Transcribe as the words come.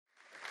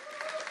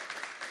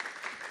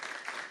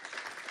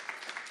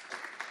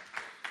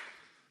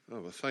Oh,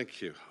 well,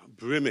 thank you.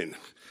 Brimming.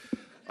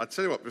 I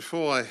tell you what,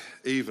 before I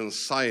even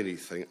say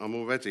anything, I'm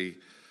already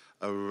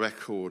a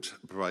record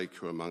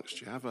breaker amongst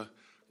you. Have a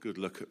good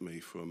look at me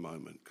for a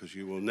moment, because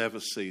you will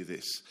never see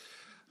this.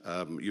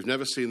 You've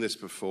never seen this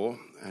before,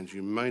 and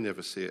you may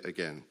never see it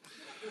again.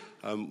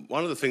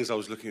 One of the things I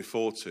was looking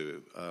forward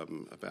to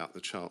about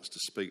the chance to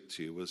speak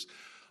to you was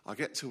I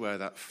get to wear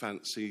that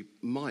fancy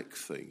mic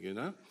thing, you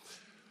know?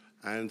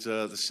 And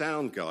the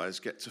sound guys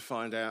get to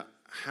find out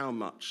how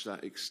much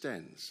that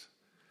extends.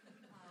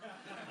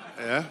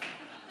 Yeah?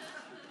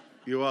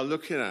 You are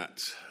looking at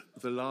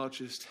the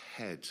largest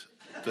head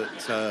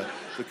that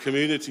the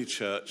Community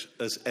Church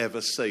has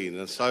ever seen.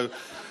 And so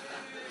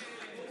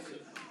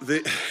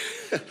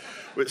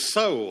it's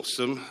so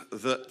awesome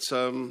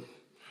that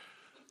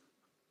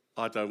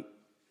I don't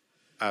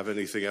have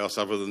anything else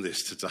other than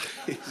this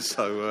today.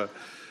 So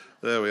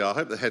there we are. I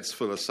hope the head's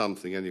full of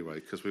something anyway,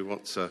 because we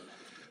want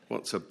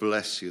to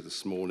bless you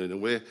this morning.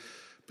 And we're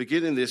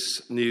beginning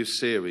this new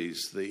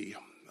series, the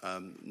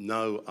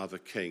No Other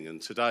King.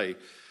 And today,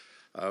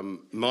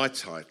 my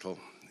title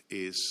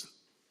is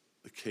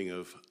The King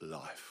of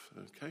Life.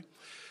 Okay?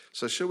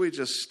 So shall we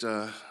just,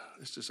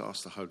 let's just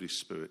ask the Holy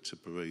Spirit to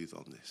breathe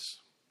on this.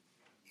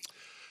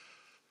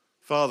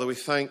 Father, we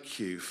thank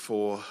you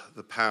for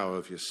the power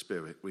of your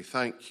Spirit. We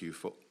thank you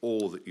for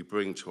all that you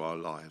bring to our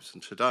lives.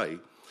 And today,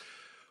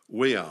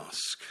 we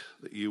ask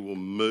that you will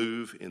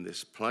move in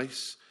this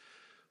place,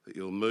 that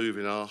you'll move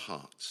in our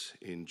hearts,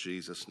 in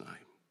Jesus'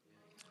 name.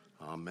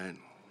 Amen.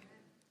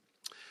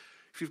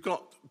 If you've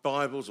got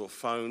Bibles or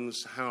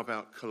phones, how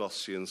about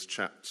Colossians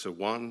chapter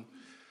 1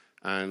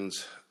 and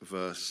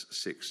verse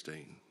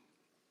 16?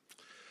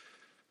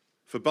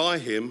 For by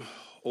him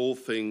all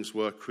things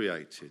were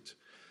created,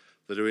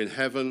 that are in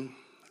heaven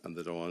and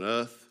that are on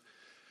earth,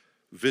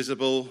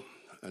 visible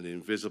and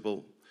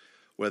invisible,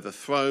 whether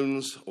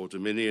thrones or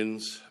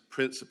dominions,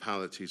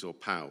 principalities or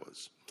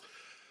powers.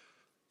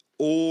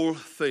 All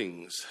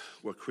things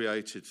were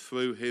created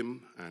through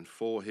him and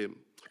for him.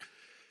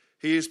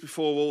 He is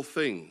before all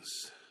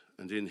things,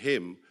 and in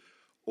him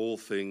all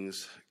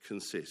things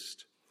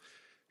consist.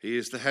 He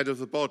is the head of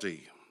the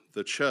body,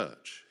 the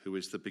church, who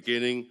is the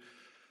beginning,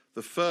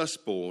 the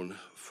firstborn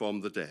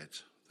from the dead,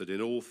 that in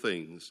all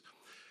things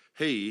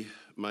he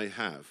may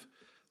have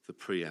the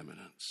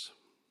preeminence.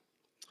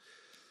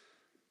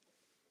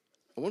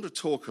 I want to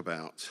talk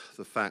about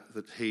the fact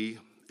that he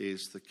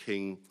is the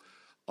King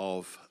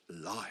of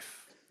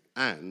life,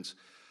 and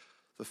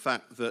the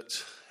fact that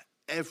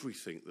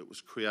everything that was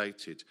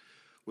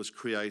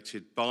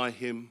created by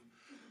him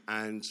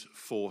and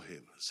for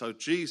him. So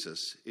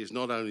Jesus is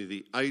not only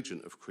the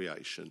agent of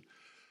creation,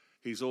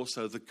 he's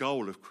also the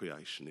goal of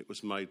creation. It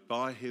was made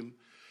by him,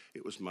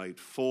 it was made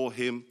for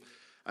him,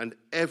 and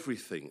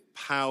everything,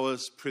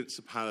 powers,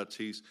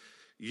 principalities,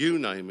 you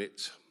name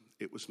it,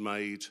 it was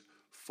made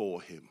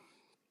for him.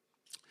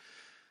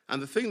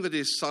 And the thing that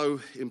is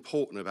so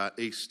important about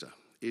Easter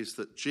is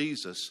that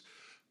Jesus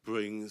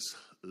brings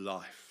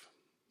life.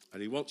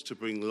 And he wants to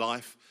bring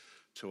life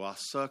to our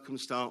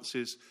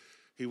circumstances.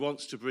 He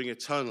wants to bring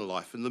eternal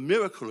life. And the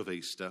miracle of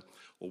Easter,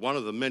 or one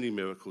of the many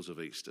miracles of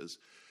Easter's,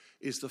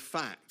 is the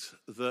fact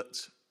that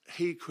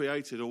he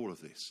created all of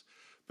this,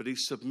 but he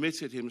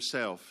submitted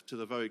himself to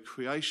the very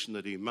creation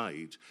that he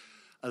made,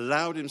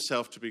 allowed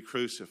himself to be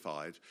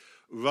crucified,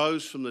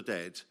 rose from the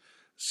dead,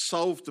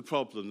 solved the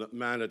problem that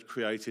man had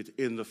created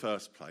in the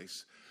first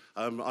place.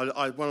 One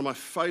of my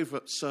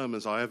favourite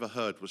sermons I ever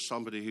heard was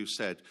somebody who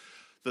said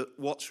that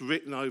what's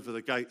written over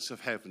the gates of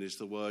heaven is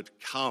the word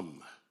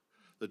come.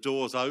 The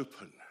door's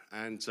open.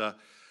 And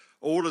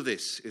all of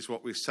this is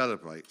what we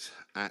celebrate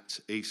at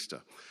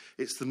Easter.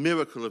 It's the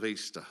miracle of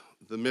Easter,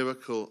 the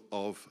miracle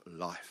of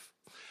life.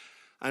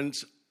 And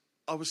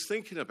I was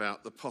thinking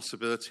about the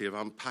possibility of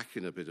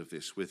unpacking a bit of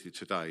this with you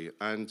today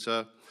and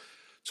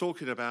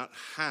talking about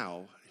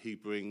how he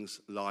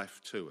brings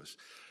life to us.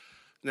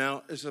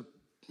 Now,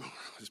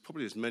 there's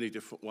probably as many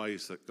different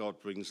ways that God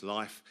brings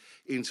life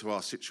into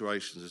our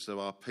situations as there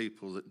are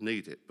people that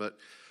need it. But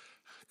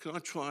can I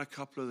try a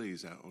couple of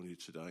these out on you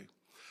today?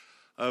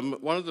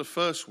 One of the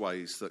first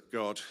ways that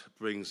God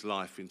brings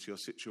life into your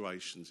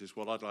situations is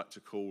what I'd like to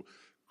call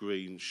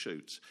green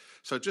shoots.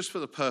 So just for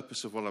the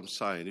purpose of what I'm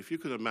saying, if you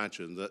could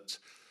imagine that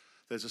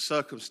there's a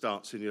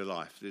circumstance in your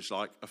life that is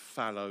like a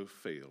fallow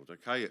field,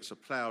 okay? It's a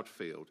ploughed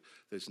field.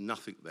 There's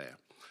nothing there.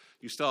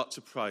 You start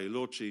to pray,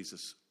 Lord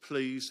Jesus,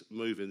 please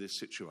move in this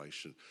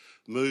situation,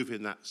 move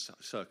in that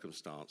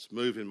circumstance,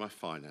 move in my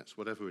finance,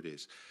 whatever it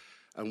is.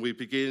 And we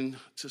begin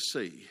to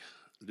see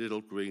little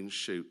green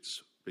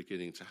shoots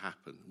beginning to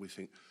happen. We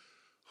think,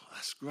 oh,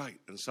 that's great.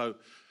 And so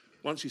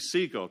once you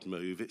see God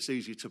move, it's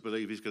easy to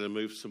believe he's going to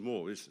move some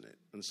more, isn't it?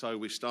 And so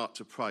we start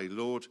to pray,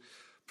 Lord,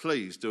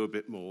 please do a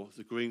bit more.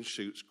 The green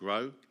shoots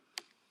grow.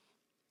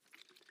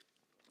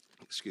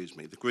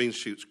 The green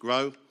shoots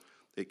grow.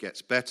 It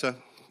gets better.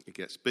 It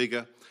gets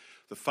bigger.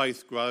 The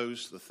faith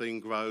grows. The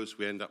thing grows.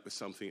 We end up with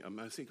something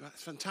amazing.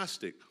 That's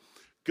fantastic.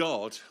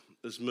 God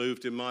has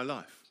moved in my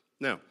life.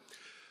 Now,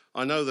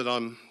 I know that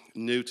I'm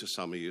new to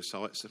some of you,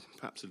 so it's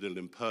perhaps a little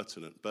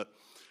impertinent, but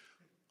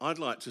I'd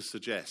like to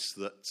suggest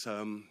that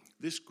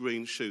this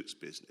green shoots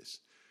business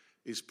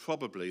is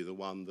probably the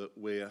one that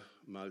we're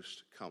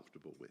most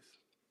comfortable with.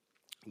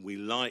 We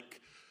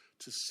like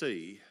to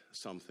see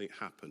something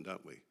happen,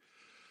 don't we?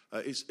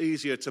 It's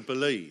easier to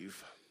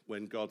believe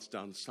when God's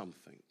done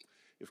something.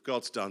 If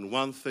God's done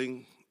one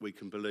thing, we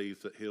can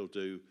believe that he'll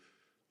do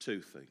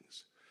two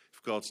things.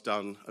 If God's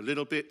done a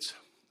little bit,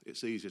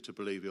 it's easier to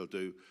believe he'll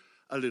do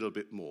a little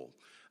bit more.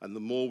 And the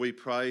more we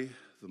pray,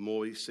 the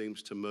more he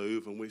seems to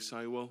move, and we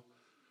say, well,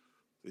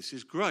 this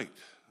is great.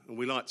 And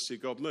we like to see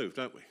God move,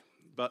 don't we?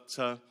 But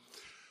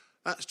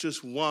that's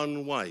just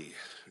one way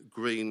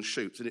green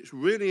shoots, and it's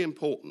really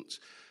important,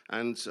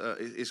 and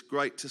it's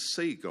great to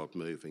see God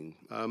moving.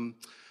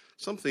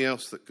 Something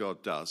else that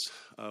God does,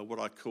 what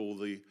I call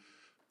the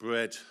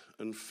bread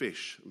and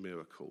fish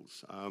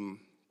miracles.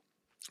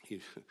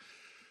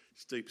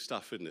 It's deep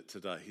stuff, isn't it,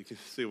 today? You can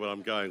see where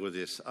I'm going with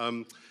this.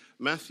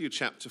 Matthew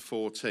chapter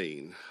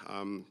 14,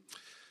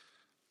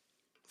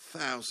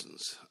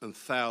 thousands and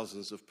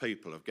thousands of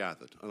people have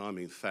gathered, and I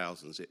mean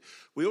thousands.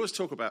 We always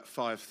talk about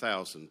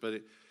 5,000,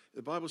 but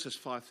the Bible says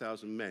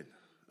 5,000 men.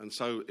 And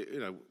so,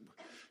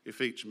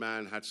 if each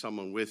man had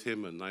someone with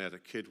him and they had a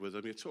kid with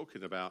them, you're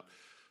talking about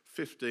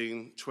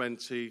 15,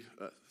 20,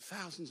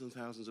 thousands and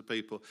thousands of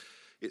people.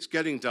 It's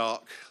getting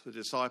dark. The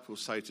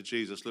disciples say to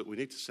Jesus, look, we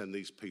need to send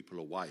these people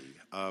away.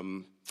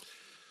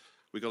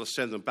 We've got to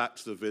send them back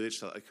to the village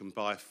so that they can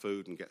buy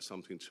food and get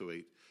something to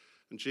eat.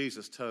 And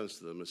Jesus turns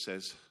to them and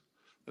says,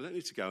 they don't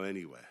need to go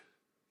anywhere.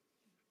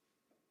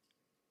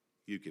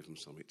 You give them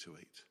something to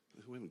eat.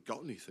 They say, we haven't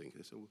got anything.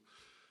 They say, well,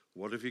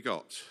 what have you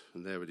got?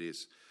 And there it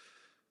is.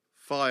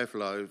 5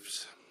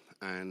 loaves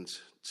and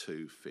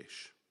 2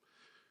 fish.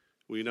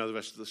 Well, you know the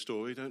rest of the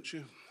story, don't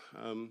you?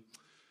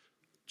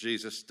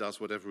 Jesus does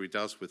whatever he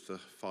does with the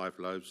 5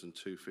 loaves and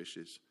 2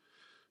 fishes,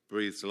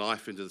 breathes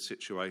life into the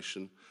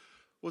situation.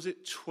 Was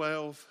it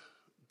 12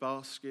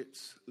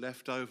 baskets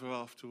left over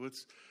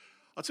afterwards?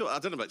 I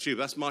don't know about you,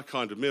 but that's my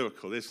kind of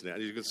miracle, isn't it?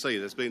 And you can see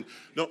there's been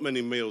not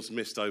many meals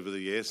missed over the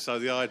years, so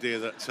the idea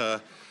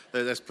that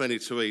there's plenty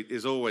to eat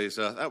is always,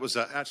 that was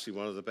actually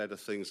one of the better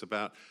things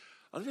about,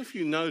 I don't know if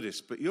you know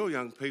this, but your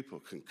young people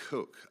can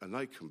cook and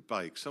they can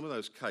bake. Some of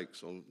those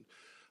cakes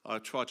I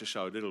tried to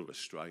show a little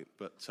restraint,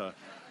 but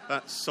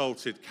that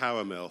salted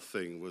caramel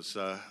thing was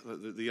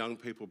the young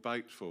people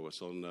baked for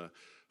us on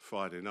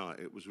Friday night.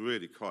 It was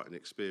really quite an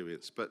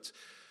experience. But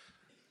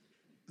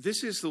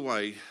this is the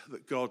way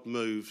that God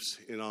moves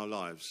in our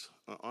lives.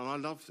 And I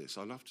love this.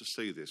 I love to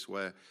see this,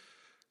 where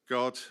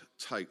God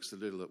takes the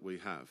little that we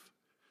have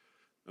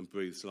and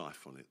breathes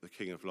life on it. The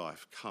King of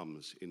Life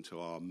comes into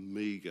our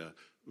meagre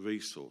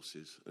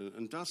resources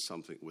and does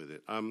something with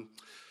it.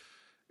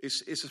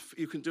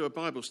 You can do a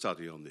Bible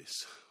study on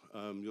this.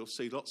 You'll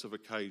see lots of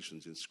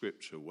occasions in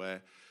Scripture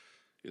where,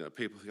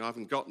 people think, I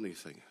haven't got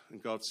anything.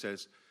 And God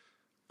says,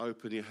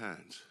 open your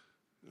hand.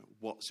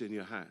 What's in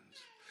your hand?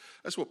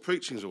 That's what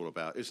preaching's all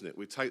about, isn't it?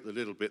 We take the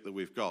little bit that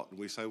we've got and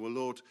we say, well,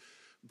 Lord,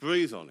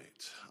 breathe on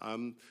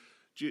it.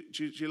 Do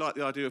you like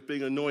the idea of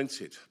being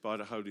anointed by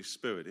the Holy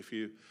Spirit? If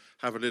you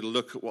have a little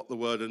look at what the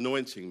word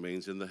anointing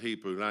means in the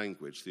Hebrew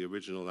language, the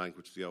original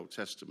language of the Old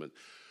Testament,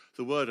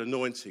 the word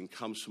anointing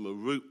comes from a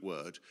root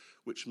word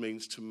which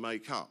means to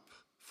make up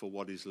for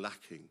what is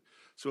lacking.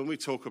 So when we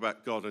talk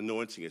about God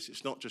anointing us,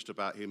 it's not just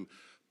about him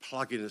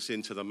plugging us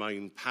into the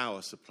main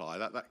power supply.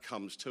 That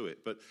comes to it.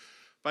 But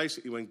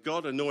basically when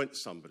God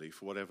anoints somebody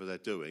for whatever they're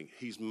doing,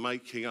 he's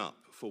making up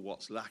for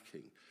what's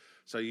lacking.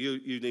 So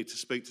you need to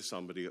speak to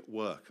somebody at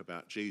work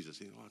about Jesus.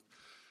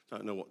 I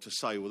don't know what to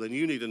say. Well, then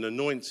you need an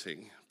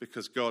anointing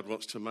because God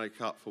wants to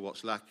make up for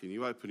what's lacking.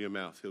 You open your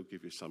mouth, he'll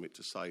give you something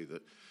to say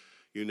that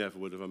you never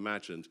would have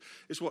imagined.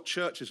 It's what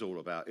church is all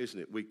about, isn't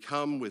it? We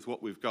come with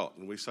what we've got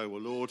and we say,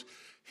 well, Lord,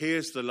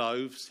 here's the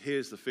loaves,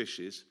 here's the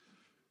fishes.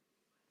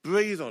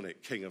 Breathe on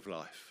it, King of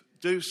Life.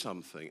 Do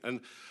something.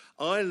 And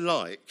I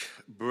like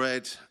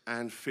bread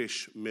and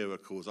fish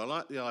miracles. I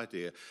like the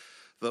idea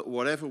that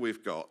whatever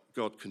we've got,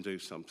 God can do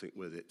something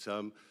with it.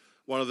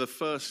 One of the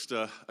first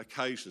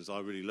occasions I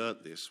really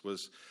learnt this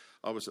was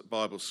I was at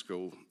Bible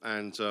school,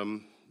 and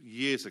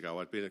years ago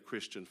I'd been a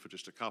Christian for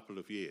just a couple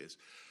of years,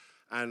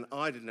 and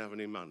I didn't have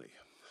any money.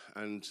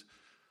 And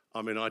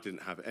I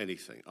didn't have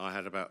anything. I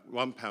had about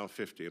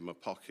 £1.50 in my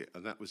pocket,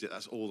 and that was it.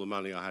 That's all the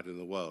money I had in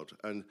the world.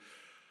 And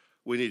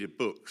we needed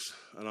books,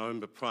 and I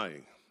remember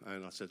praying,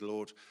 and I said,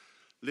 Lord,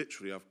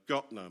 literally, I've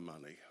got no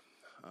money.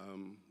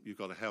 You've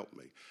got to help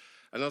me.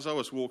 And as I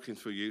was walking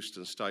through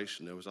Euston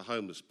Station, there was a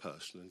homeless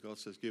person, and God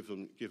says, give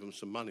them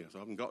some money. I said, I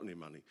haven't got any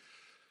money.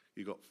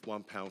 You've got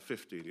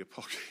 £1.50 in your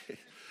pocket.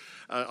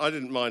 I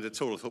didn't mind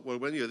at all. I thought, well,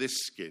 when you're this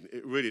skin,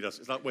 it really does.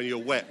 It's like when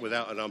you're wet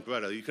without an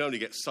umbrella. You can only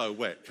get so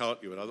wet,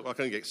 can't you? And I thought, I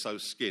can only get so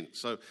skint.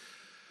 So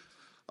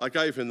I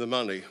gave him the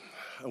money.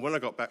 And when I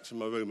got back to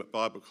my room at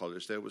Bible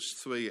college, there was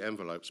 3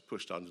 envelopes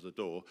pushed under the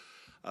door.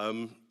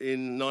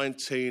 In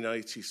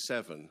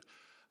 1987,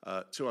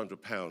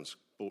 £200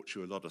 bought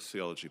you a lot of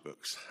theology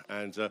books.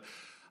 And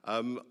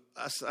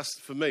that's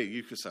for me,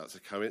 you could say it's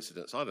a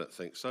coincidence. I don't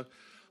think so.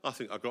 I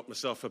think I got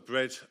myself a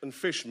bread and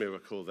fish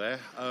miracle there.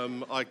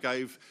 I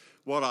gave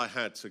what I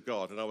had to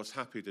God, and I was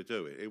happy to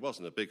do it. It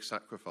wasn't a big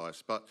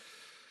sacrifice, but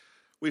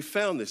we've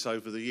found this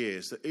over the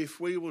years, that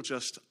if we will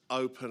just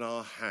open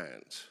our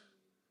hand,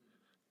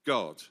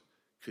 God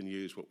can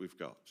use what we've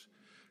got.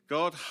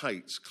 God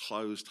hates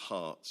closed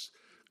hearts,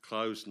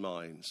 closed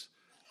minds,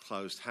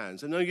 closed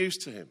hands, and no use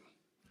to him.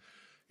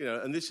 You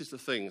know, and this is the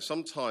thing.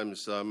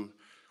 Sometimes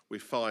we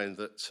find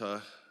that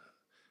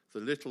the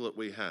little that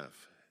we have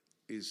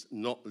is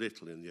not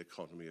little in the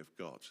economy of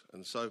God.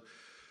 And so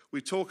we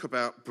talk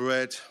about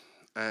bread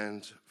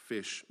and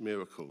fish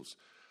miracles.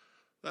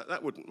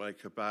 That wouldn't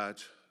make a bad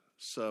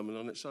sermon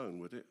on its own,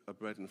 would it? A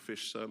bread and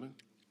fish sermon?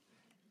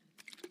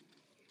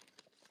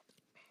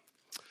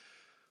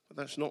 But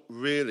that's not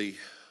really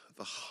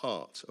the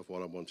heart of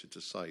what I wanted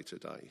to say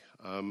today.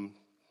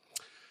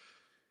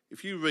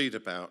 If you read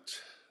about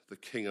the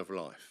King of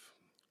Life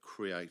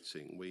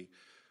creating, we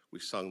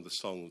sung the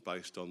song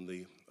based on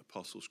the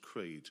Apostles'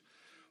 Creed.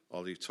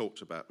 Ollie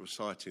talked about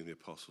reciting the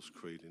Apostles'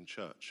 Creed in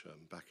church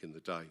back in the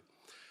day.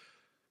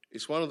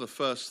 It's one of the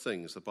first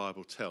things the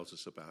Bible tells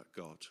us about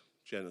God.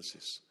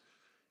 Genesis.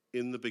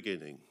 In the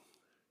beginning,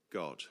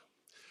 God.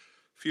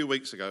 A few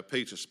weeks ago,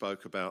 Peter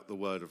spoke about the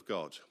Word of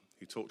God.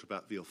 He talked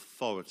about the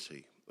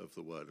authority of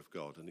the Word of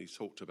God, and he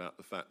talked about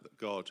the fact that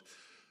God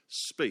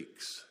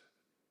speaks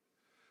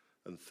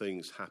and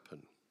things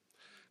happen.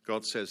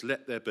 God says,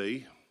 let there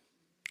be,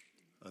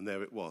 and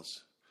there it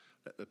was.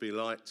 Let there be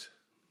light,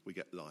 we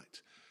get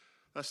light.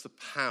 That's the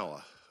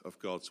power of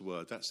God's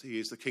word. He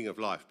is the King of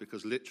life,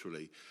 because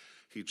literally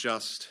he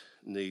just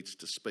needs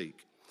to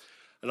speak.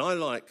 And I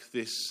like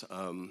this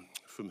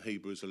from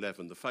Hebrews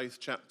 11, the faith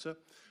chapter.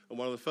 And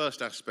one of the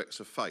first aspects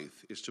of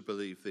faith is to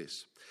believe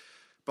this.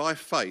 By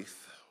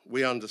faith,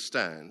 we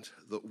understand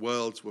that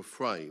worlds were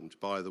framed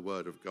by the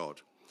word of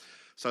God,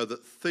 so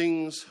that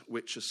things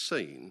which are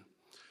seen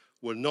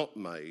were not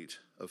made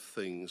of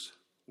things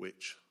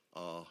which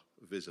are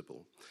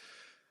visible.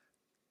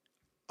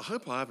 I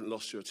hope I haven't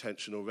lost your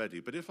attention already,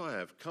 but if I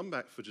have, come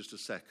back for just a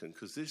second,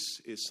 because this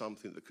is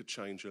something that could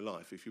change your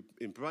life. If you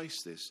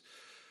embrace this,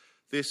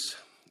 this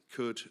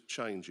could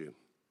change you.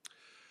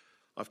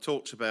 I've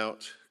talked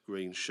about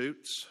green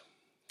shoots.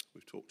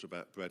 We've talked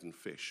about bread and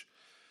fish.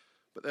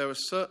 But there are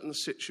certain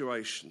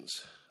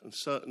situations and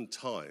certain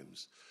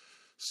times,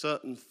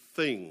 certain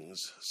things,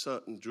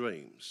 certain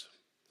dreams,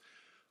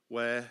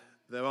 where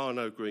there are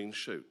no green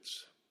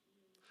shoots.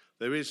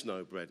 There is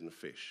no bread and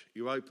fish.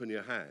 You open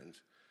your hand,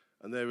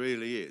 and there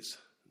really is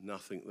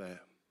nothing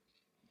there.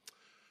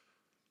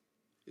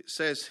 It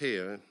says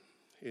here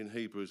in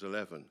Hebrews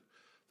 11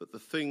 that the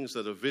things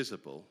that are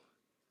visible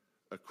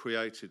are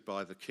created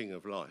by the King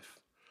of life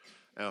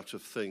out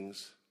of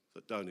things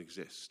that don't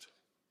exist.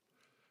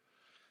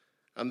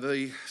 And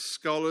the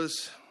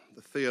scholars,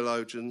 the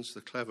theologians,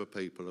 the clever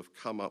people have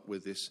come up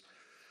with this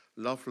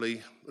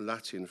lovely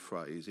Latin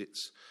phrase.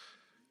 It's,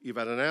 you've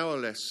had an hour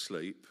less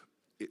sleep,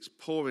 it's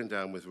pouring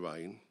down with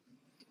rain,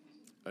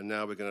 and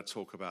now we're going to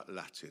talk about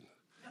Latin.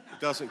 It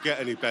doesn't get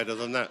any better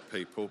than that,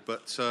 people,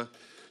 but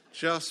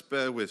just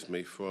bear with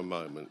me for a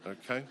moment,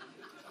 okay?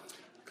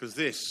 Because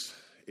this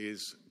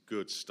is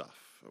good stuff.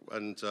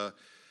 And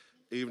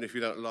even if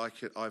you don't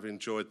like it, I've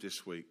enjoyed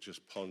this week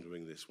just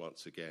pondering this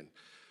once again.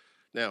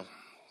 Now,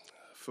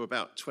 for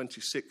about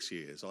 26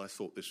 years, I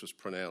thought this was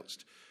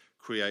pronounced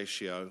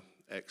creatio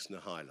ex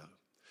nihilo.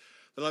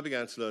 Then I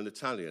began to learn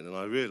Italian, and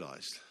I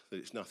realised that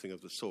it's nothing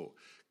of the sort.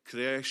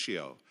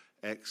 Creatio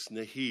ex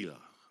nihilo.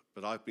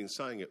 But I've been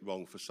saying it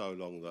wrong for so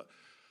long that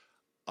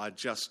I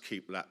just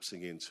keep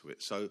lapsing into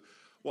it. So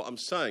what I'm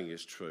saying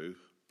is true,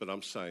 but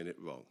I'm saying it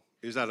wrong.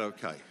 Is that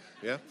okay?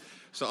 Yeah?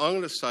 So I'm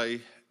going to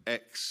say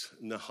ex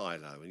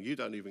nihilo, and you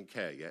don't even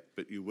care yet,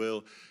 but you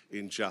will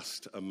in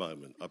just a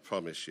moment, I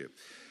promise you.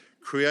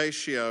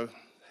 Creatio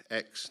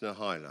ex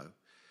nihilo.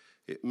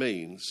 It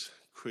means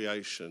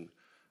creation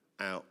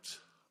out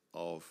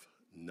of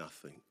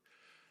nothing.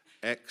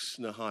 Ex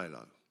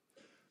nihilo.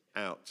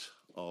 Out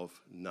of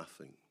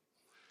nothing.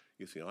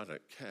 You think, I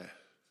don't care.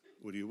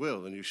 Well, you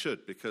will, and you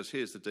should, because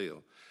here's the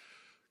deal.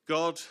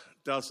 God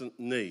doesn't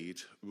need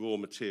raw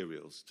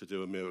materials to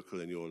do a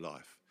miracle in your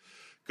life.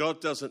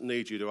 God doesn't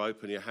need you to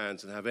open your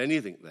hands and have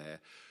anything there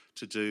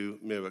to do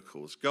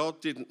miracles.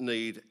 God didn't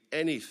need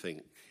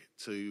anything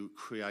to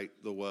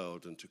create the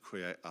world and to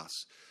create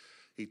us.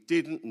 He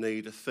didn't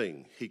need a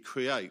thing. He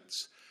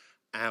creates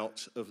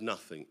out of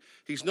nothing.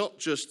 He's not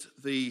just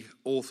the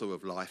author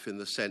of life in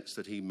the sense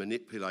that he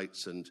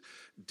manipulates and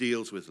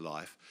deals with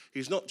life.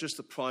 He's not just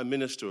the prime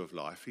minister of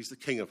life. He's the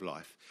king of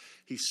life.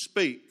 He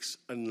speaks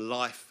and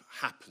life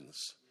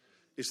happens.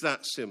 It's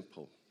that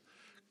simple.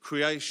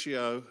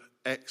 Creatio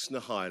ex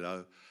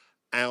nihilo,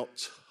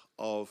 out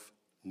of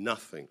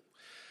nothing.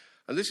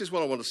 And this is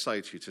what I want to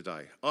say to you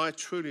today. I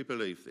truly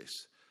believe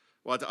this.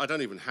 Well, I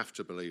don't even have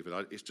to believe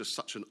it. It's just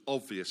such an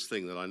obvious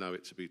thing that I know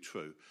it to be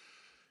true.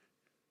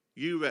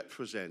 You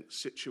represent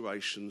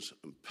situations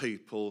and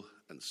people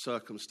and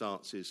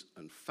circumstances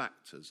and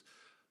factors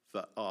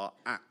that are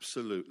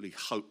absolutely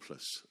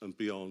hopeless and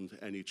beyond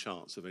any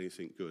chance of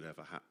anything good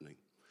ever happening.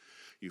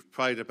 You've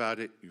prayed about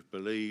it, you've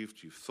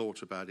believed, you've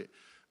thought about it,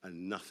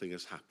 and nothing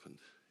has happened.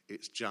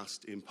 It's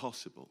just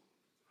impossible.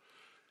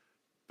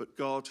 But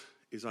God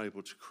is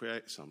able to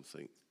create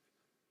something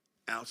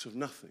out of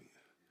nothing.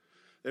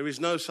 There is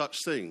no such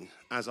thing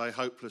as a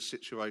hopeless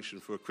situation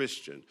for a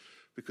Christian,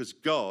 because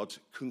God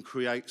can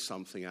create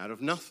something out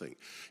of nothing.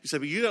 You say,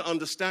 but you don't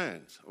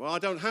understand. Well, I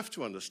don't have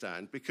to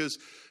understand, because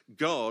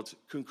God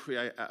can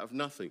create out of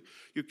nothing.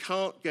 You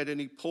can't get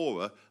any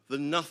poorer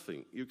than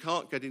nothing. You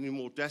can't get any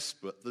more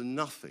desperate than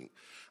nothing.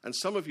 And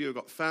some of you have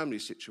got family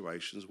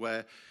situations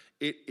where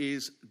it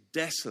is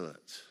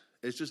desolate.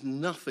 There's just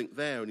nothing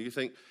there. And you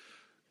think,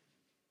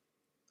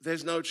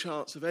 there's no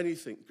chance of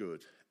anything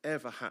good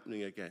ever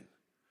happening again.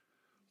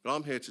 But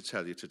I'm here to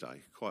tell you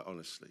today, quite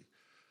honestly,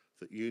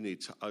 that you need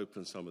to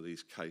open some of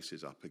these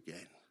cases up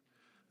again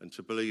and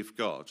to believe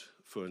God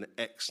for an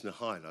ex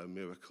nihilo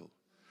miracle.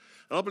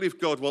 And I believe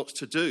God wants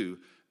to do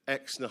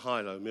ex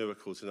nihilo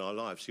miracles in our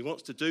lives. He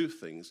wants to do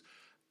things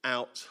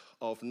out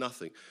of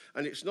nothing.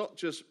 And it's not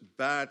just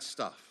bad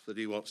stuff that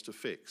he wants to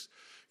fix.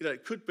 You know,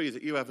 it could be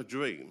that you have a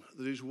dream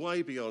that is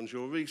way beyond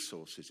your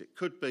resources. It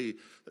could be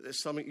that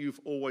there's something you've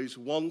always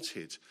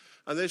wanted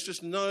and there's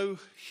just no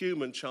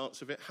human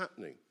chance of it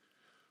happening.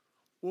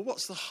 Well,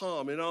 what's the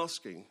harm in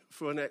asking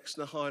for an ex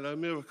nihilo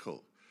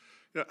miracle?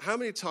 You know, how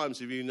many times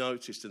have you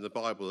noticed in the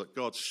Bible that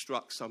God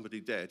struck somebody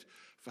dead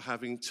for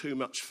having too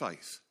much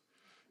faith?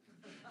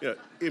 You know,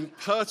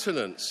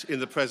 impertinence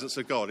in the presence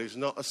of God is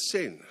not a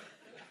sin.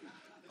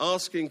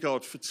 Asking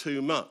God for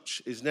too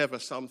much is never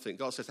something.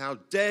 God says, how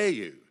dare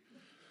you?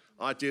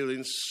 I deal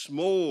in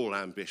small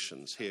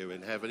ambitions here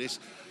in heaven.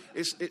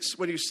 It's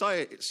when you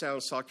say it, it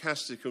sounds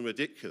sarcastic and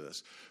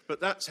ridiculous,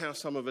 but that's how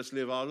some of us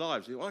live our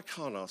lives. You know, I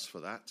can't ask for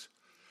that.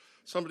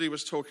 Somebody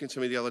was talking to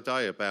me the other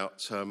day about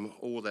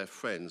all their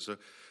friends.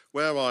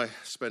 Where I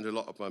spend a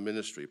lot of my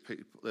ministry,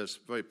 there's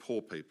very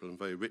poor people and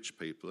very rich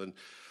people, and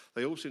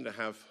they all seem to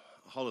have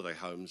holiday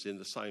homes in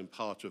the same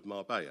part of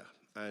Marbella.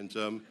 And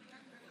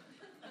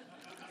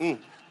no,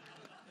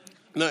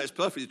 it's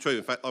perfectly true.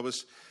 In fact,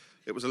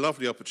 it was a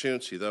lovely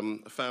opportunity.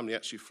 A family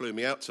actually flew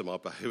me out to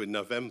Marbella in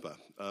November.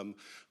 I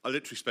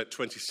literally spent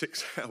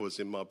 26 hours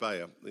in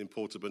Marbella in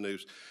Porto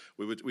Banús.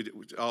 We were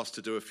asked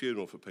to do a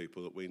funeral for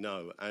people that we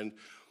know, and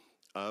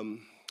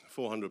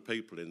 400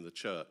 people in the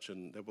church,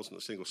 and there wasn't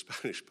a single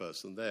Spanish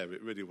person there.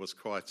 It really was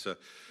quite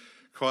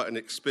an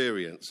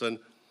experience. And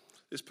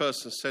this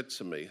person said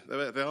to me,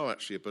 they are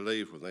actually a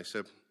believer, and they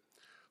said,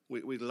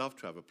 we'd love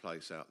to have a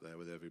place out there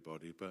with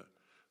everybody, but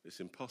it's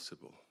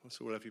impossible. I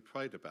said, well, have you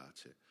prayed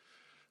about it?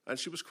 And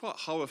she was quite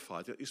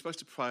horrified. You're supposed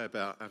to pray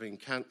about having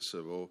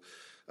cancer, or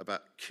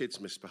about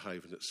kids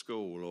misbehaving at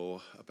school,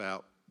 or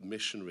about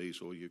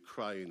missionaries or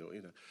Ukraine, or,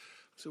 you know.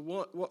 So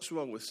what's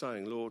wrong with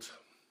saying, Lord,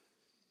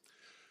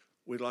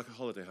 we'd like a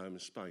holiday home in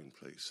Spain,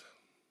 please?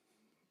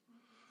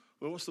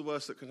 Well, what's the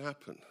worst that can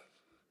happen?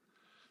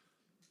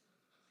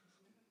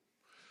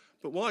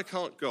 But why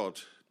can't God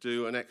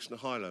do an ex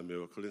nihilo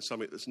miracle in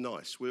something that's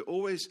nice? We're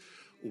always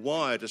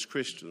wired as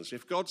Christians.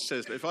 If God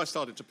says, if I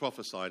started to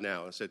prophesy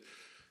now and said,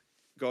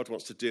 God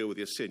wants to deal with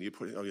your sin, you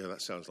put, oh yeah,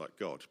 that sounds like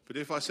God. But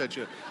if I said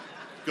to you,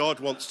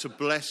 God wants to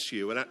bless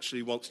you and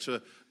actually wants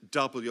to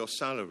double your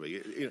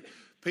salary, you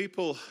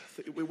know,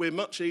 we're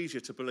much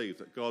easier to believe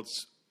that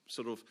God's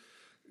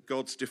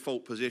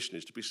default position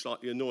is to be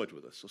slightly annoyed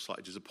with us or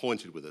slightly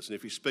disappointed with us. And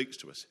if he speaks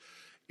to us,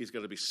 he's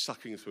going to be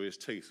sucking through his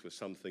teeth with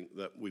something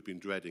that we've been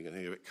dreading, and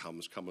here it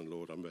comes. Come on,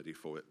 Lord, I'm ready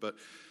for it. But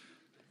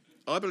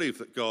I believe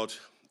that God,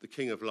 the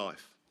King of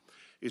life,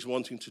 is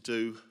wanting to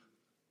do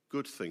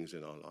good things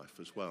in our life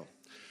as well.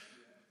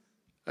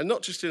 And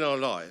not just in our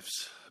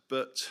lives,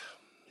 but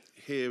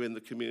here in the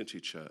Community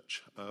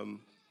Church.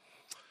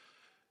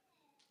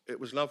 It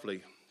was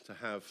lovely to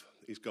have,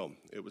 he's gone,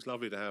 it was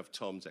lovely to have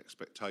Tom's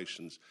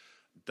expectations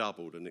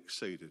doubled and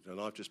exceeded.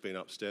 And I've just been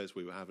upstairs.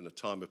 We were having a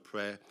time of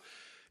prayer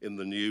in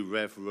the new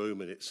Rev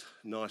room, and it's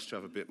nice to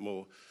have a bit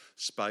more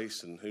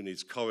space, and who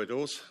needs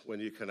corridors when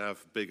you can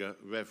have bigger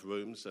Rev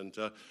rooms. And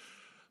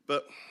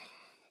but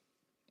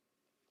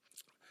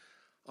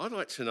I'd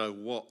like to know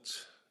what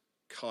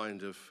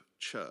kind of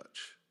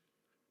church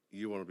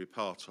you want to be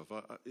part of.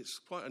 It's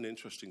quite an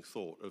interesting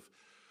thought of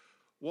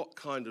what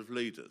kind of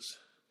leaders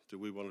do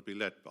we want to be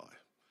led by?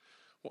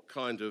 What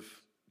kind of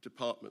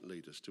department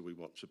leaders do we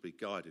want to be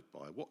guided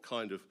by? What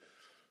kind of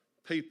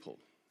people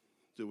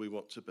do we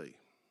want to be?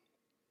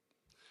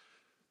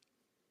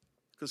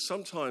 Because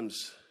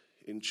sometimes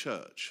in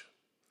church,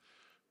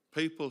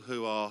 people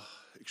who are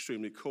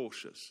extremely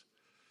cautious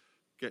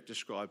get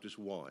described as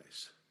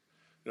wise.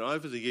 You know,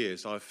 over the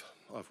years, I've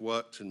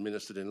worked and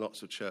ministered in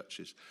lots of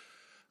churches,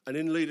 and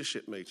in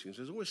leadership meetings,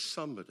 there's always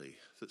somebody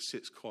that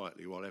sits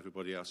quietly while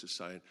everybody else is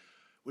saying,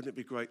 wouldn't it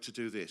be great to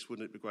do this?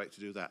 Wouldn't it be great to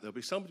do that? There'll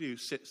be somebody who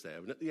sits there,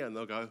 and at the end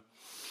they'll go,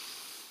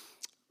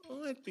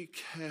 I'd be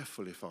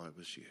careful if I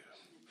was you.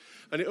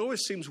 And it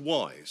always seems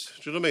wise.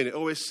 Do you know what I mean? It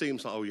always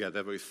seems like, oh yeah,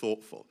 they're very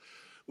thoughtful.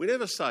 We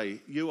never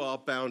say, you are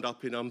bound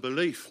up in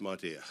unbelief, my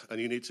dear, and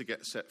you need to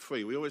get set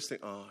free. We always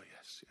think, oh,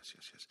 yes.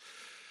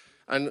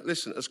 And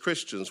listen, as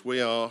Christians,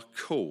 we are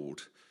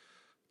called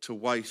to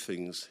weigh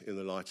things in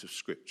the light of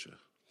Scripture,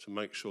 to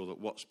make sure that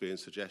what's being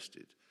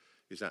suggested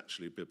is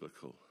actually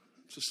biblical,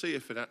 to see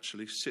if it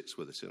actually sits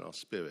with us in our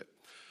spirit.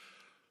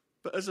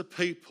 But as a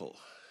people,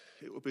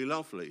 it would be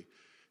lovely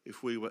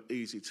if we were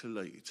easy to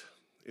lead.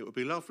 It would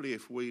be lovely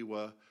if we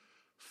were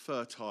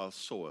fertile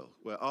soil,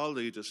 where our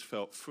leaders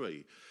felt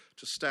free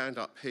to stand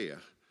up here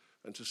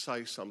and to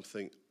say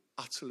something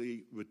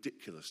utterly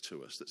ridiculous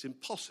to us, that's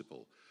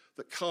impossible,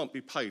 that can't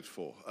be paid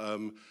for,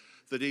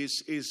 that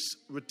is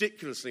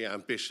ridiculously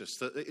ambitious,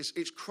 that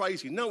it's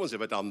crazy. No one's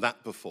ever done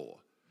that before.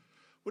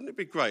 Wouldn't it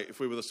be great if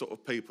we were the sort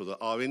of people that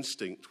our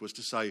instinct was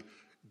to say,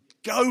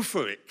 go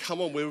for it, come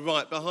on, we're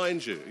right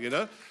behind you, you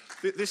know?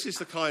 This is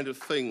the kind of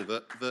thing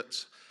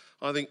that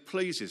I think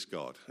pleases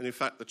God. And in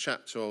fact, the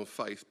chapter on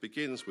faith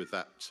begins with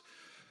that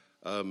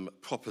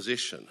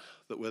proposition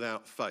that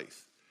without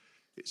faith,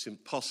 it's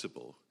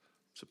impossible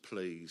to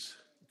please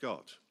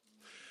God.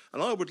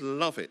 And I would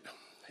love it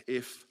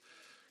if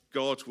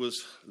God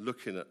was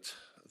looking at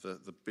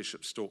the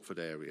Bishops Stortford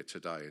area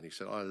today and he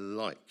said, I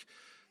like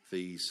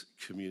these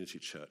community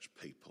church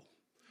people.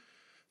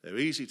 They're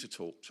easy to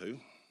talk to.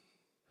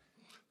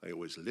 They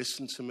always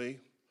listen to me.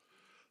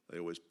 They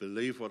always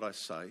believe what I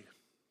say.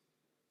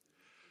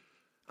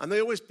 And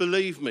they always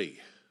believe me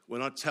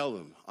when I tell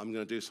them I'm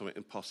going to do something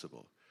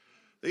impossible.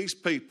 These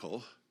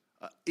people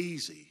are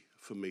easy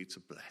for me to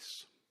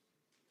bless.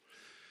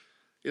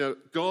 You know,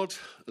 God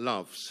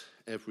loves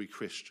every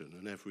Christian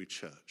and every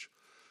church.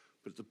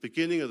 But the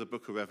beginning of the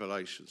book of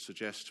Revelation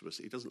suggests to us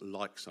that he doesn't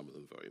like some of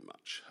them very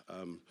much.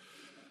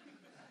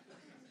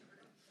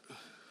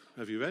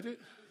 Have you read it?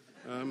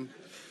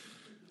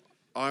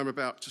 I am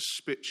about to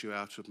spit you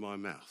out of my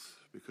mouth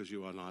because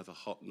you are neither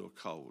hot nor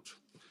cold.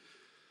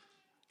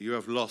 You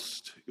have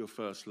lost your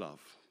first love,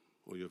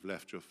 or you have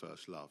left your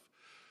first love.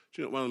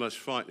 Do you know one of the most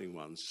frightening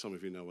ones? Some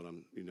of you know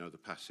you know the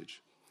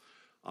passage.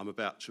 I'm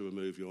about to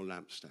remove your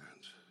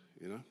lampstand.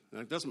 You know, now,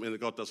 it doesn't mean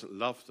that God doesn't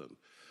love them,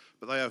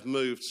 but they have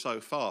moved so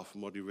far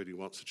from what he really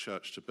wants a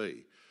church to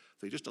be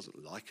that he just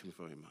doesn't like them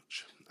very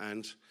much.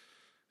 And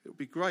it would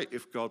be great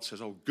if God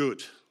says, "Oh,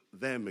 good,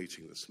 they're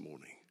meeting this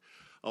morning.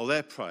 Oh,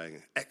 they're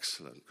praying.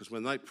 Excellent." Because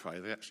when they pray,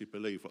 they actually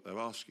believe what they're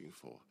asking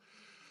for.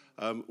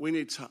 We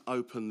need to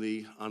open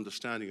the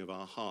understanding of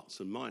our hearts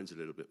and minds a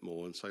little bit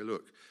more and say,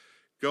 look,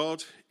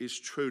 God is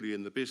truly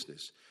in the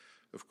business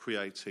of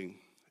creating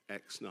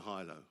ex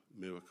nihilo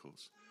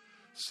miracles,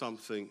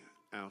 something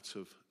out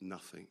of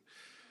nothing.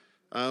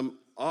 I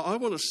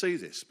want to see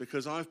this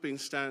because I'll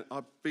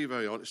be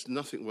very honest,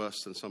 nothing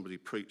worse than somebody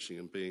preaching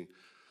and being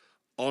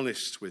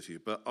honest with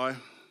you, but I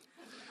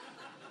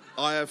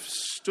have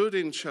stood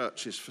in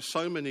churches for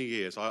so many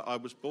years. I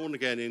was born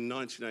again in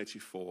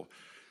 1984,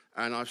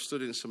 and I've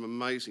stood in some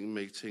amazing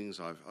meetings.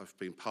 I've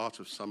been part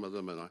of some of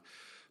them,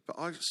 but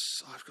I've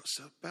got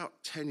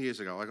about 10 years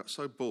ago, I got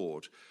so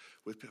bored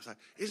with people saying,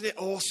 "Isn't it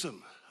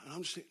awesome?" And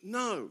I'm just thinking,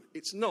 no,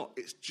 it's not.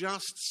 It's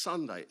just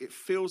Sunday. It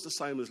feels the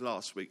same as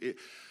last week.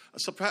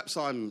 So perhaps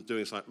I'm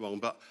doing something wrong,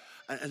 but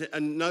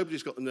and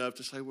nobody's got the nerve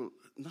to say, well,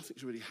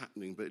 nothing's really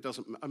happening, but it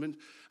doesn't. I mean,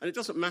 and it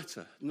doesn't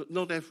matter.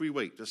 Not every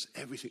week does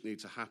everything need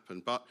to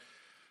happen. But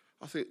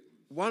I think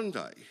one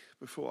day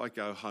before I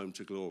go home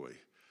to glory,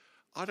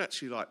 I'd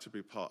actually like to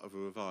be part of a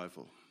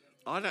revival.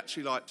 I'd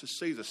actually like to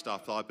see the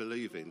stuff I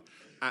believe in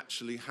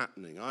actually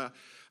happening.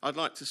 I'd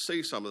like to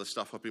see some of the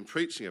stuff I've been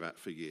preaching about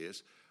for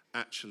years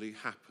actually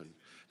happen.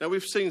 Now,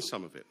 we've seen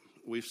some of it.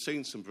 We've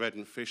seen some bread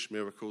and fish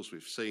miracles.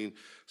 We've seen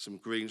some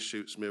green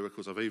shoots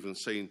miracles. I've even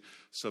seen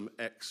some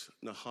ex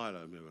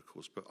nihilo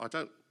miracles. But I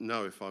don't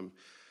know if I'm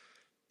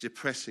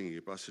depressing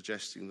you by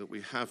suggesting that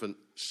we haven't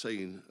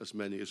seen as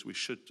many as we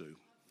should do.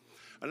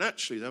 And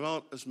actually, there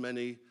aren't as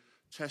many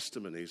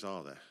testimonies,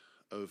 are there,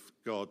 of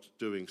God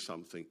doing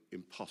something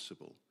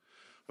impossible,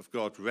 of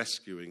God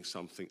rescuing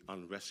something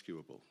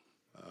unrescuable.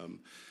 And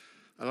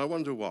I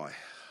wonder why.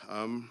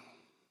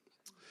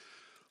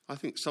 I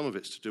think some of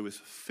it's to do with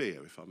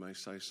fear, if I may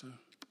say so.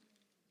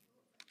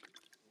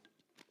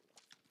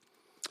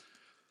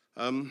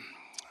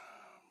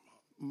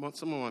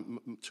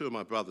 Two of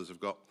my brothers have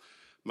got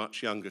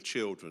much younger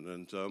children,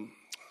 and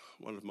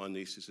one of my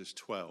nieces is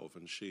 12,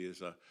 and she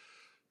is a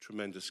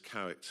tremendous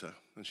character,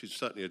 and she's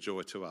certainly a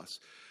joy to us.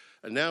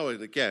 And now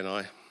and again,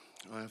 I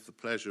have the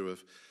pleasure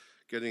of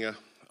getting a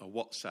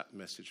WhatsApp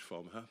message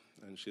from her,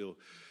 and she'll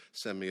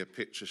send me a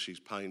picture she's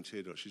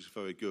painted, or she's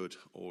very good,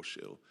 or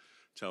she'll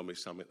tell me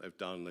something they've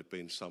done. They've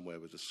been somewhere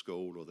with the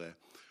school, or their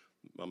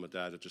mum and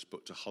dad have just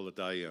booked a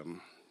holiday.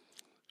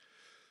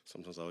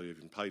 Sometimes I've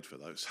even paid for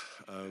those.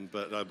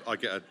 But I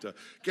get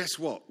guess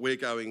what? We're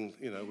going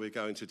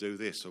to do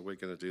this, or we're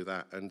going to do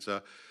that. And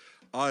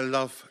I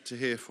love to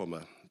hear from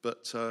her.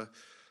 But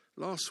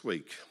last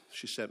week,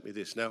 she sent me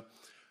this. Now,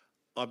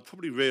 I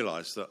probably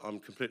realised that I'm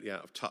completely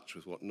out of touch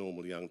with what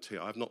normal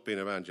I've not been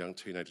around young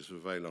teenagers for a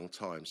very long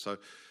time. So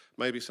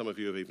maybe some of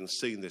you have even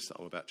seen this that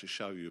I'm about to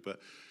show you. But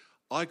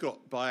I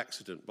got, by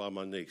accident, by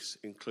my niece,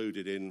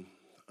 included in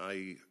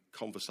a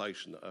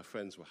conversation that her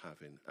friends were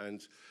having.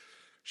 And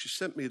she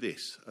sent me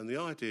this. And the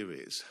idea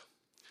is,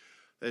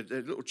 they're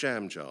little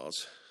jam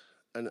jars.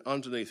 and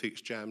underneath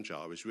each jam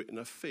jar is written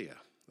a fear,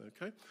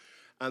 okay?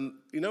 And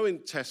you know in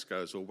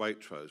Tesco's or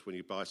Waitrose, when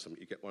you buy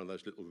something, you get one of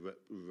those little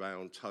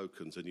round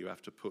tokens and you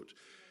have to put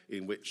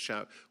in which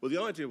shower. Well,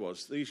 the idea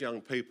was these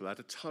young people had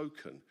a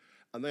token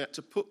and they had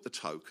to put the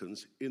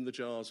tokens in the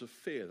jars of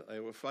fear that they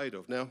were afraid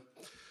of. Now,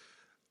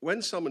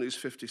 when someone who's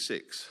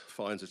 56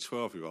 finds a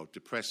 12-year-old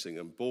depressing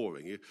and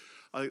boring,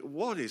 I think,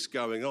 what is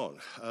going on?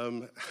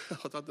 I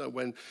don't know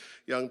when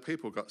young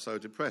people got so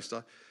depressed.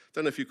 I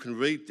don't know if you can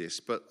read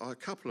this, but a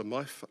couple of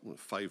my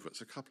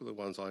favourites, a couple of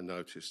the ones I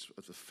noticed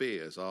of the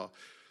fears are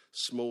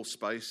small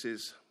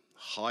spaces,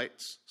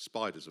 heights,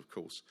 spiders, of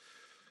course,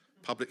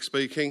 public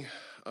speaking,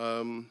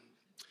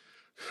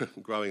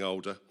 growing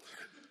older,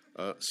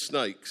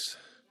 snakes,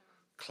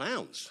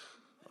 clowns,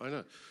 I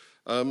know.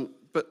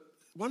 But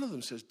one of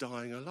them says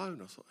dying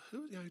alone. I thought,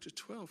 who at the age of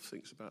 12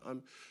 thinks about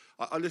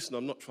listen,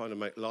 I'm not trying to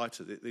make light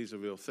of it. These are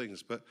real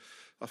things. But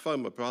I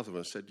phoned my brother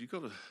and said, you've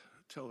got to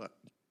tell that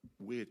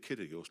weird kid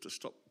of yours to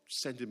stop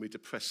sending me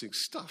depressing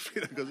stuff.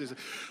 Because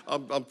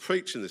I'm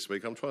preaching this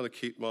week. I'm trying to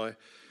keep my...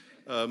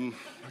 trying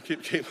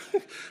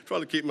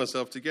to keep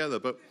myself together.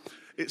 But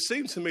it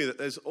seemed to me that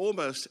there's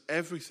almost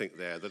everything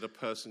there that a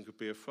person could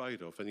be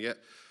afraid of. And yet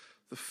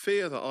the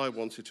fear that I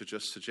wanted to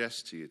just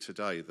suggest to you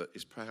today that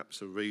is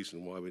perhaps a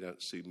reason why we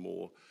don't see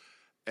more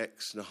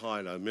ex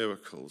nihilo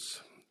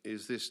miracles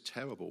is this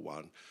terrible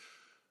one.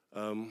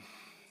 That's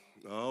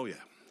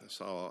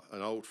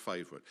an old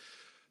favourite.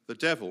 The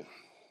devil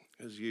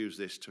has used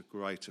this to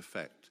great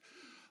effect.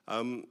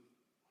 I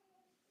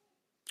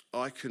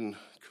can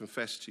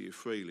confess to you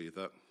freely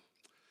that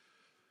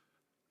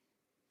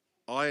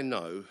I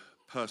know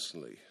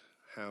personally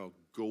how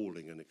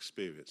galling an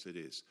experience it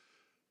is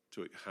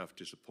to have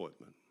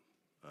disappointment,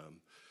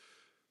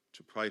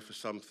 to pray for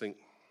something,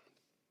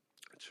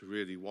 to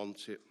really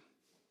want it,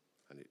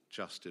 and it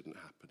just didn't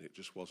happen. It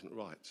just wasn't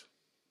right.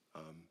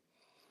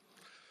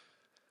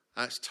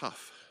 That's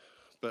tough,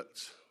 but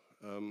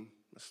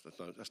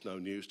that's no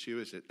news to you,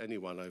 is it?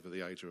 Anyone over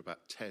the age of about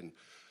 10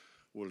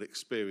 will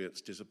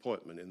experience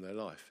disappointment in their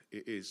life.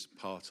 It is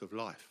part of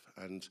life,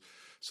 and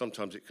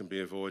sometimes it can be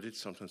avoided,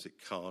 sometimes it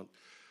can't.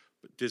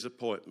 But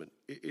disappointment,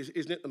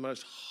 isn't it the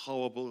most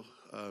horrible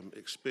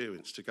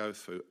experience to go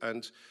through?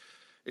 And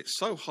it's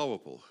so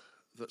horrible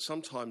that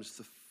sometimes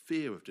the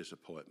fear of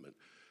disappointment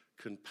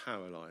can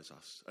paralyse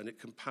us, and it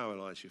can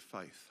paralyse your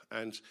faith.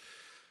 And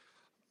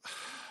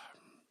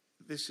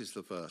this is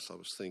the verse I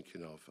was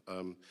thinking of.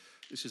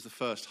 This is the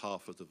first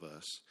half of the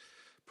verse.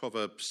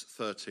 Proverbs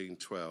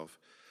 13:12.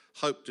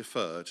 Hope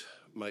deferred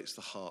makes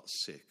the heart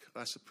sick.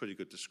 That's a pretty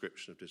good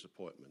description of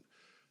disappointment.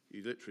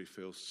 You literally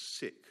feel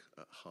sick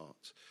at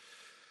heart.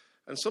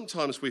 And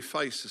sometimes we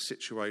face a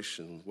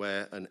situation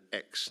where an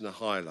ex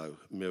nihilo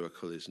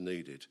miracle is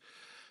needed.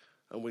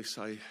 And we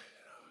say,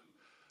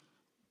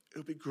 it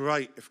would be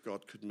great if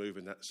God could move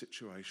in that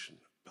situation,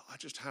 but I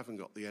just haven't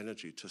got the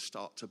energy to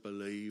start to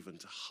believe and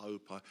to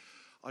hope.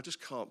 I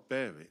just can't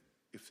bear it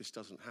if this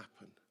doesn't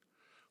happen.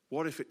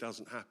 What if it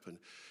doesn't happen?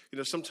 You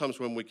know, sometimes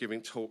when we're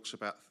giving talks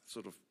about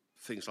sort of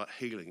things like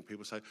healing,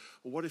 people say,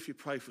 well, what if you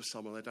pray for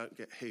someone, they don't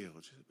get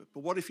healed?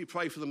 But what if you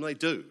pray for them, they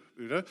do,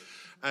 you know?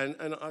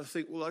 And I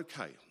think, well,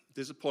 okay,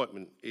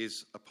 disappointment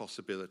is a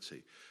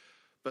possibility.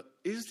 But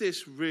is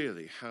this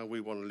really how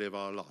we want to live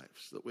our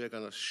lives? That we're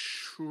going to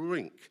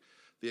shrink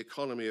the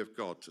economy of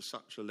God to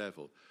such a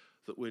level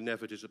that we're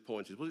never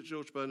disappointed? Was it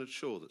George Bernard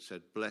Shaw that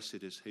said,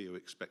 blessed is he who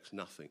expects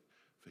nothing,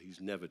 for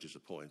he's never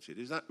disappointed?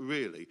 Is that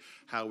really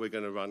how we're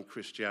going to run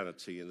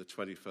Christianity in the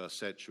 21st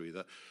century?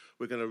 That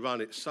we're going to run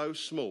it so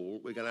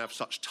small, we're going to have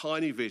such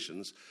tiny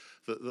visions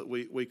that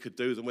we could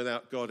do them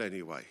without God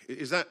anyway?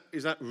 Is that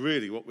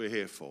really what we're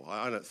here for?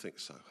 I don't think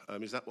so.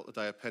 Is that what the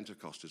day of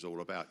Pentecost is all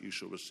about? You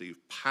shall receive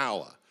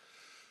power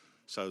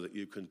so that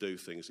you can do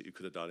things that you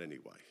could have done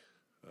anyway.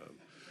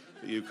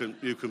 You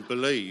can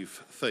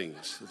believe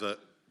things that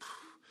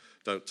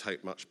don't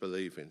take much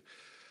believing.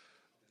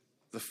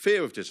 The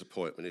fear of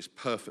disappointment is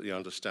perfectly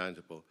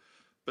understandable,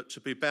 but to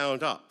be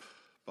bound up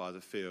by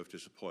the fear of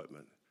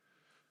disappointment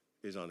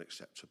is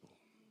unacceptable.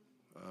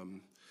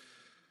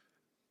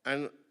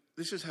 And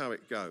this is how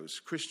it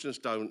goes. Christians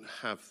don't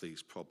have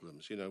these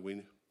problems.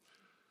 We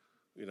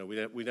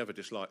never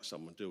dislike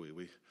someone, do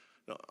we?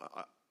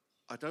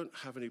 I don't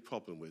have any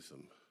problem with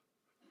them,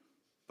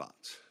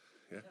 but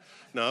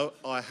no,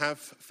 I have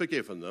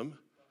forgiven them,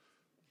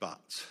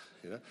 but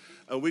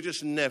and we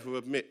just never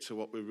admit to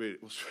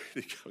what's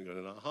really going on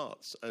in our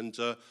hearts. And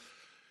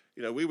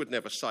we would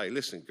never say,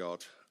 listen,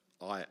 God,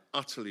 I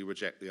utterly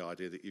reject the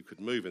idea that you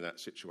could move in that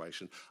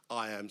situation.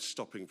 I am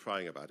stopping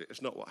praying about it.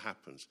 It's not what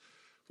happens.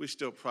 We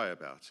still pray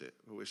about it,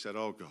 but we said,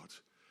 oh God,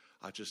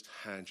 I just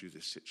hand you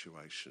this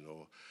situation.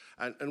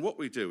 And what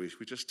we do is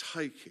we just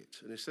take it,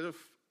 and instead of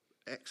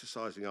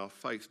exercising our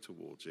faith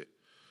towards it,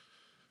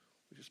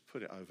 we just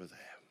put it over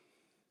there.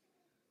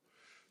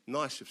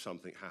 Nice if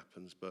something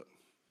happens, but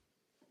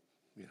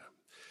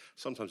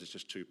sometimes it's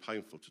just too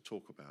painful to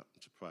talk about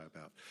and to pray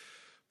about.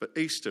 But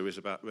Easter is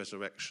about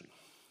resurrection.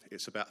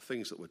 It's about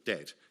things that were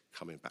dead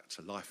coming back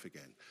to life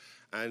again.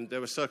 And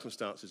there are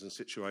circumstances and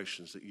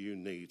situations that you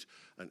need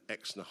an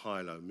ex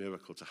nihilo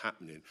miracle to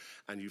happen in,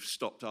 and you've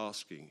stopped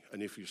asking.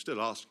 And if you're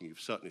still asking, you've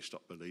certainly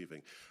stopped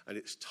believing. And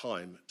it's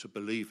time to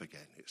believe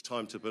again. It's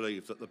time to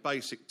believe that the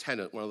basic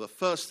tenet, one of the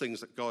first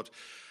things that God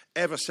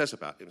ever says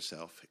about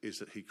himself, is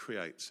that he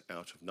creates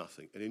out of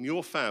nothing. And in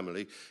your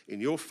family, in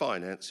your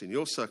finance, in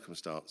your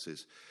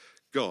circumstances,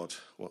 God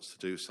wants to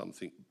do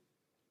something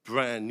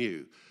brand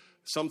new,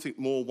 something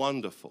more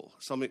wonderful,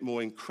 something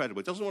more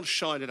incredible. He doesn't want to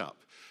shine it up.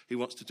 He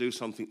wants to do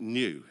something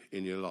new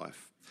in your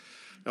life.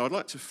 Now, I'd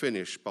like to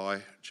finish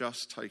by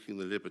just taking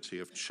the liberty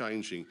of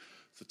changing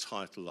the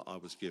title that I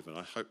was given.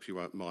 I hope you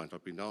won't mind.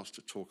 I've been asked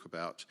to talk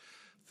about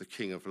the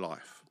King of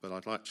Life, but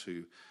I'd like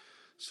to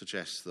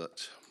suggest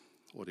that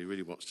what he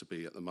really wants to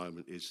be at the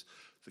moment is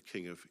the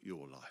King of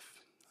your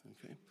life.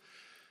 Okay?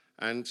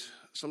 And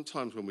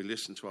sometimes when we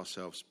listen to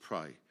ourselves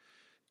pray,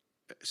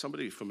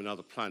 somebody from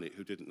another planet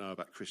who didn't know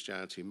about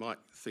Christianity might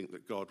think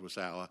that God was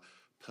our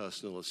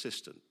personal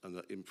assistant and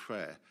that in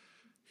prayer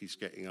he's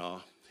getting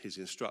his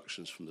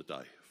instructions from the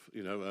day.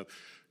 You know,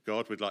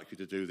 God, we'd like you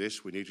to do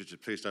this. We need you to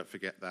please don't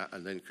forget that.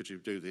 And then could you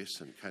do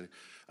this? And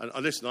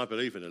listen, I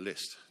believe in a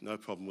list. No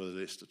problem with a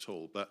list at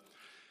all. But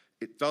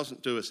it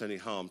doesn't do us any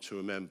harm to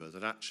remember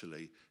that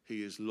actually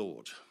he is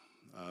Lord.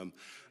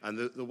 And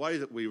the way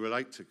that we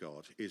relate to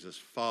God is as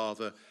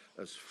Father,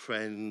 as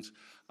friend.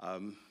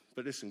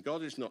 But listen,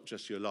 God is not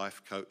just your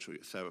life coach or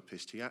your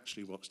therapist. He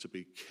actually wants to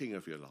be king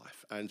of your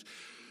life. And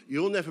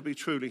you'll never be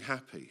truly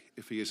happy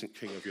if he isn't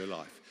king of your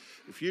life.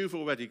 If you've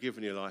already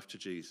given your life to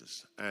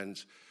Jesus and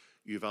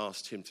you've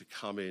asked him to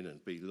come in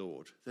and be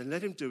Lord, then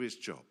let him do his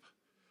job.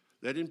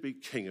 Let him be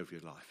king of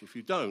your life. If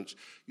you don't,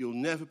 you'll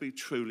never be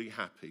truly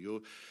happy.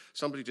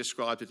 Somebody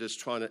described it as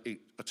trying to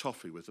eat a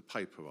toffee with the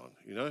paper on.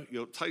 You know,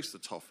 you'll taste the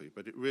toffee,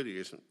 but it really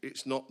isn't.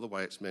 It's not the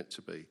way it's meant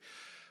to be.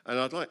 And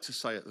I'd like to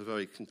say at the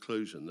very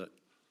conclusion that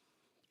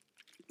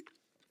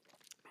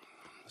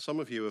some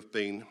of you have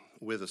been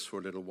with us for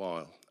a little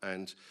while,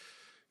 and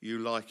you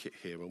like it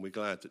here, and we're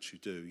glad that you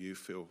do. You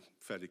feel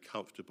fairly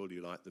comfortable.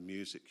 You like the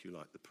music. You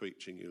like the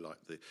preaching.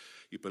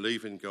 You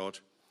believe in God,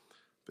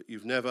 but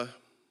you've never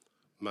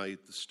made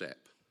the step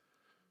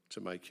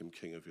to make him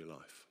king of your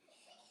life.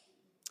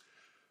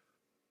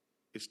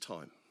 It's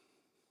time.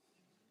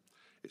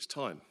 It's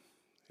time.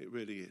 It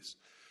really is.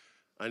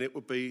 And it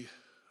would be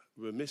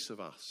remiss of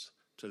us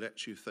to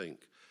let you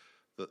think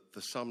that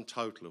the sum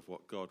total of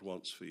what God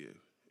wants for you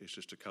is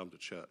just to come to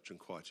church and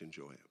quite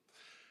enjoy it.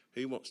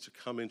 He wants to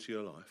come into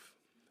your life.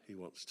 He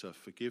wants to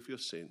forgive your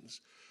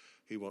sins.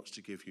 He wants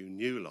to give you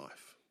new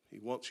life. He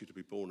wants you to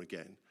be born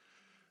again.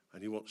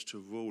 And he wants to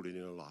rule in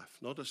your life,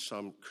 not as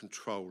some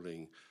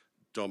controlling,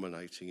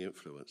 dominating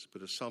influence,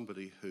 but as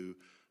somebody who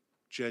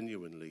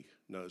genuinely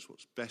knows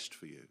what's best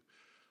for you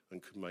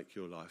and can make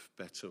your life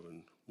better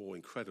and more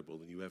incredible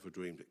than you ever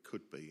dreamed it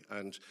could be.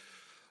 And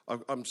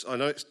I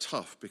know it's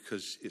tough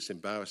because it's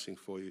embarrassing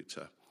for you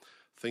to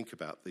think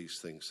about these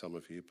things, some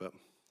of you, but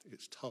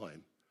it's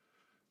time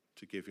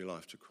to give your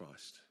life to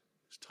Christ.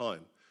 It's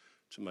time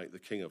to make the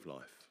King of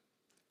life,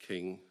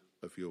 King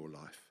of your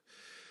life.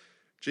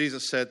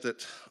 Jesus said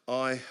that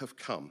I have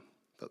come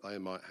that they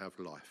might have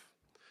life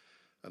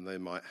and they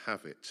might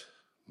have it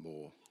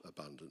more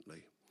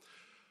abundantly.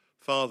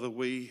 Father,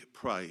 we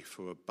pray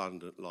for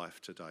abundant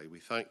life today. We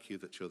thank you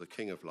that you're the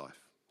King of life.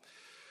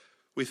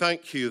 We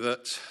thank you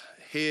that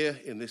here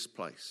in this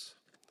place,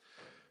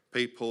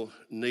 people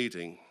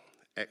needing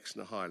ex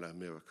nihilo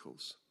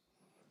miracles,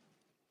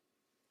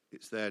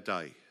 it's their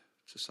day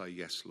to say,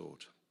 yes,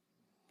 Lord.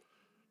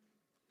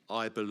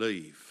 I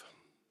believe.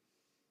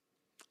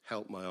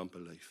 Help my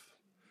unbelief.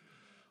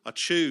 I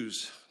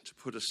choose to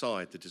put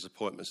aside the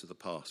disappointments of the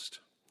past.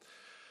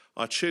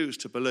 I choose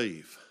to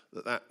believe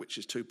that that which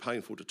is too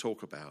painful to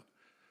talk about,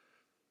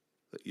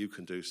 that you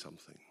can do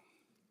something.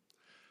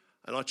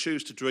 And I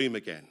choose to dream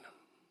again.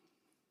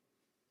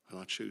 And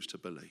I choose to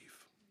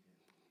believe.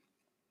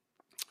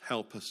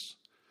 Help us,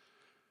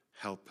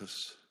 help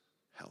us,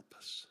 help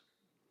us.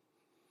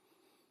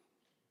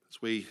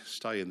 As we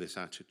stay in this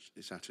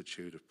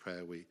attitude of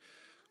prayer,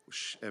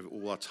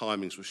 all our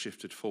timings were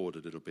shifted forward a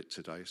little bit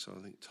today, so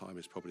I think time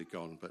is probably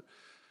gone. But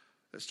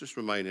let's just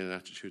remain in an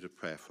attitude of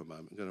prayer for a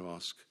moment. I'm going to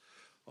ask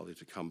Ollie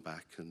to come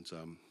back and,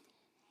 okay.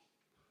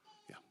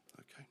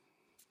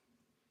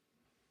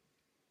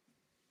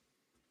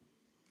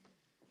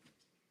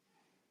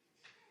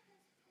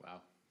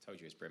 Wow, told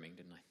you it was brimming,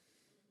 didn't I?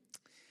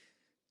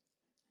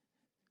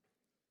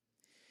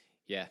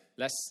 Yeah,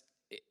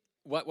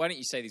 why don't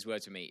you say these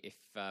words with me?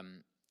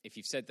 If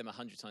you've said them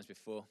 100 times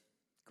before,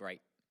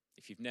 great.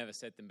 If you've never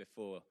said them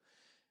before,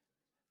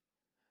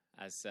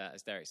 as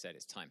Derek said,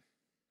 it's time.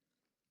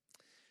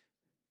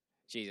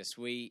 Jesus,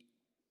 we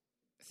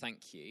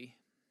thank you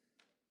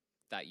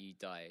that you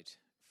died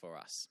for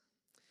us.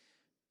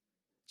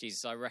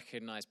 Jesus, I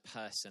recognize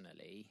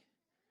personally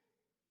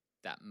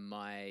that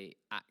my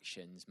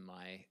actions,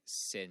 my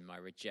sin, my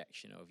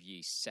rejection of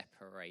you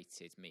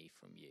separated me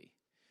from you.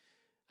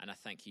 And I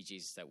thank you,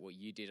 Jesus, that what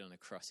you did on the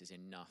cross is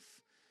enough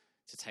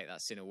to take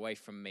that sin away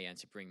from me and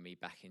to bring me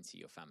back into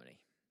your family.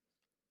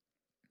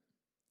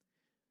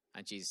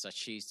 And Jesus, I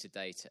choose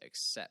today to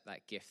accept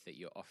that gift that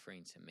you're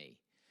offering to me.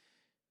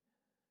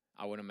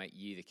 I want to make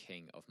you the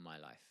king of my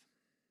life.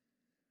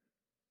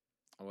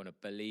 I want to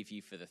believe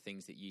you for the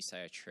things that you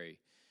say are true.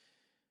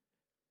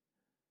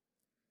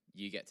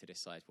 You get to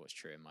decide what's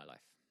true in my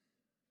life.